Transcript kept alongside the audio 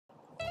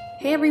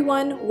Hey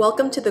everyone,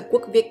 welcome to the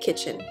Quốc Việt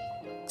Kitchen.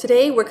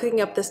 Today we're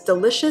cooking up this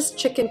delicious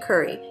chicken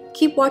curry.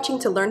 Keep watching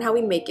to learn how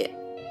we make it.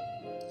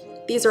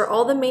 These are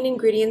all the main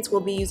ingredients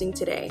we'll be using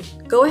today.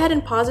 Go ahead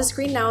and pause the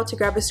screen now to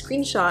grab a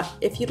screenshot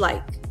if you'd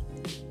like.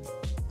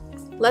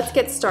 Let's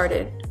get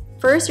started.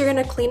 First, you're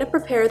going to clean and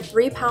prepare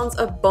 3 pounds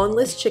of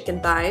boneless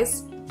chicken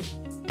thighs,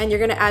 and you're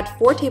going to add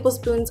 4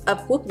 tablespoons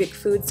of Quốc Việt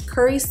Foods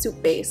curry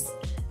soup base.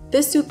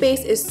 This soup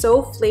base is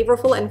so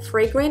flavorful and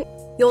fragrant,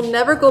 you'll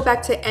never go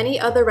back to any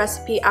other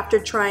recipe after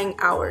trying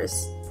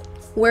ours.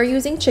 We're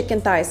using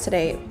chicken thighs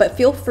today, but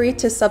feel free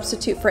to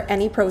substitute for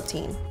any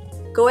protein.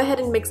 Go ahead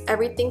and mix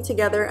everything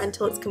together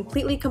until it's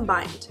completely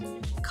combined.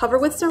 Cover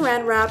with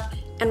saran wrap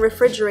and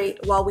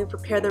refrigerate while we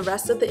prepare the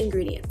rest of the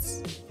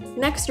ingredients.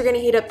 Next, you're going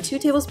to heat up 2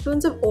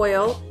 tablespoons of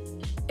oil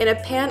in a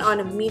pan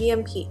on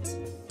medium heat.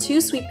 2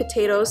 sweet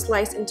potatoes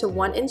sliced into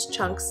 1-inch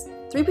chunks,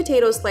 3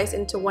 potatoes sliced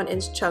into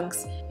 1-inch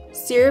chunks.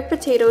 Sear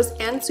potatoes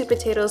and sweet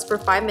potatoes for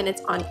 5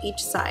 minutes on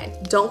each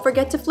side. Don't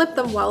forget to flip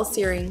them while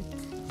searing.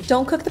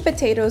 Don't cook the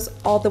potatoes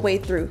all the way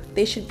through.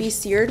 They should be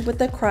seared with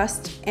the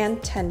crust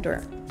and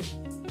tender.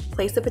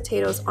 Place the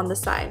potatoes on the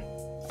side.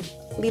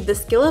 Leave the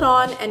skillet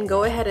on and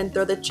go ahead and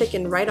throw the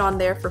chicken right on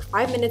there for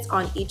 5 minutes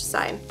on each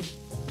side.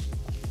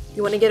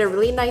 You want to get a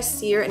really nice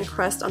sear and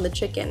crust on the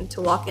chicken to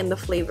lock in the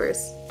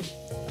flavors.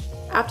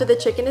 After the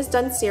chicken is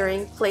done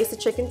searing, place the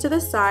chicken to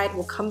the side.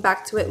 We'll come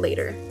back to it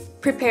later.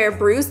 Prepare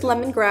bruised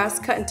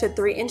lemongrass cut into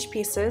 3-inch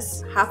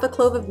pieces, half a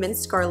clove of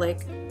minced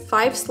garlic,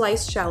 5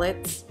 sliced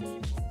shallots.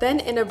 Then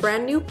in a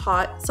brand new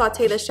pot,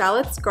 saute the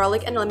shallots,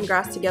 garlic, and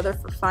lemongrass together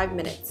for 5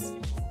 minutes.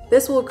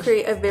 This will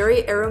create a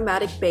very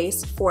aromatic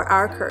base for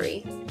our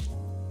curry.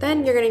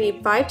 Then you're going to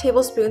need 5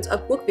 tablespoons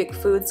of Quốc Việt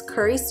Foods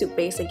curry soup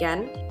base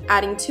again.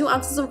 Adding 2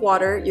 ounces of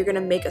water, you're going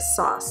to make a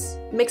sauce.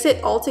 Mix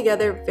it all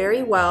together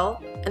very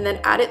well, and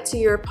then add it to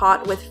your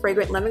pot with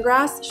fragrant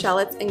lemongrass,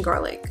 shallots, and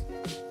garlic.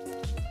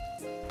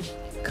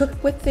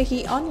 Cook with the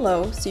heat on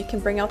low so you can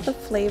bring out the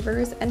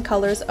flavors and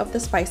colors of the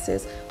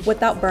spices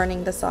without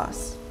burning the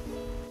sauce.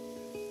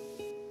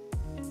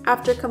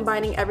 After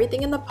combining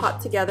everything in the pot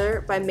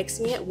together by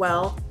mixing it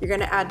well, you're going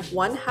to add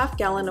 1/2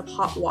 gallon of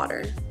hot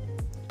water.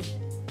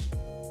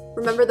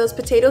 Remember those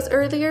potatoes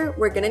earlier?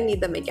 We're going to need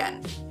them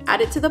again.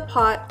 Add it to the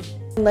pot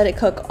and let it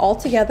cook all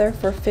together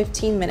for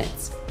 15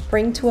 minutes.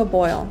 Bring to a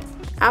boil.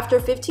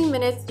 After 15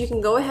 minutes, you can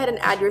go ahead and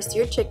add your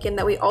seared chicken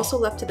that we also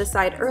left to the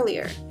side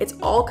earlier. It's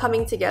all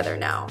coming together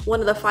now.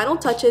 One of the final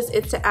touches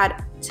is to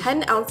add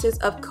 10 ounces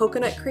of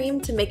coconut cream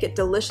to make it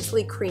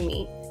deliciously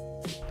creamy.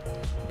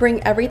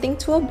 Bring everything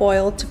to a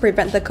boil to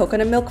prevent the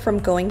coconut milk from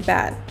going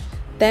bad.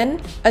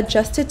 Then,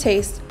 adjust to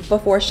taste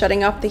before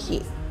shutting off the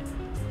heat.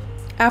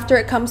 After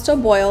it comes to a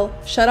boil,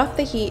 shut off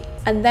the heat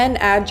and then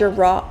add your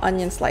raw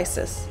onion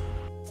slices.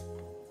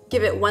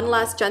 Give it one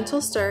last gentle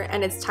stir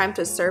and it's time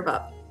to serve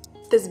up.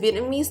 This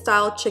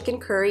Vietnamese-style chicken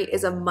curry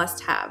is a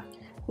must-have.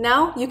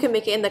 Now you can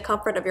make it in the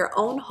comfort of your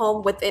own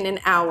home within an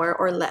hour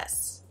or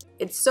less.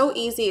 It's so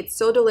easy, it's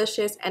so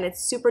delicious, and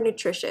it's super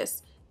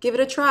nutritious. Give it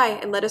a try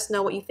and let us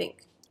know what you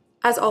think.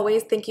 As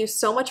always, thank you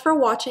so much for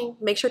watching.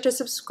 Make sure to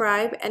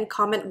subscribe and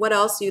comment what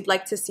else you'd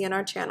like to see on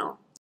our channel.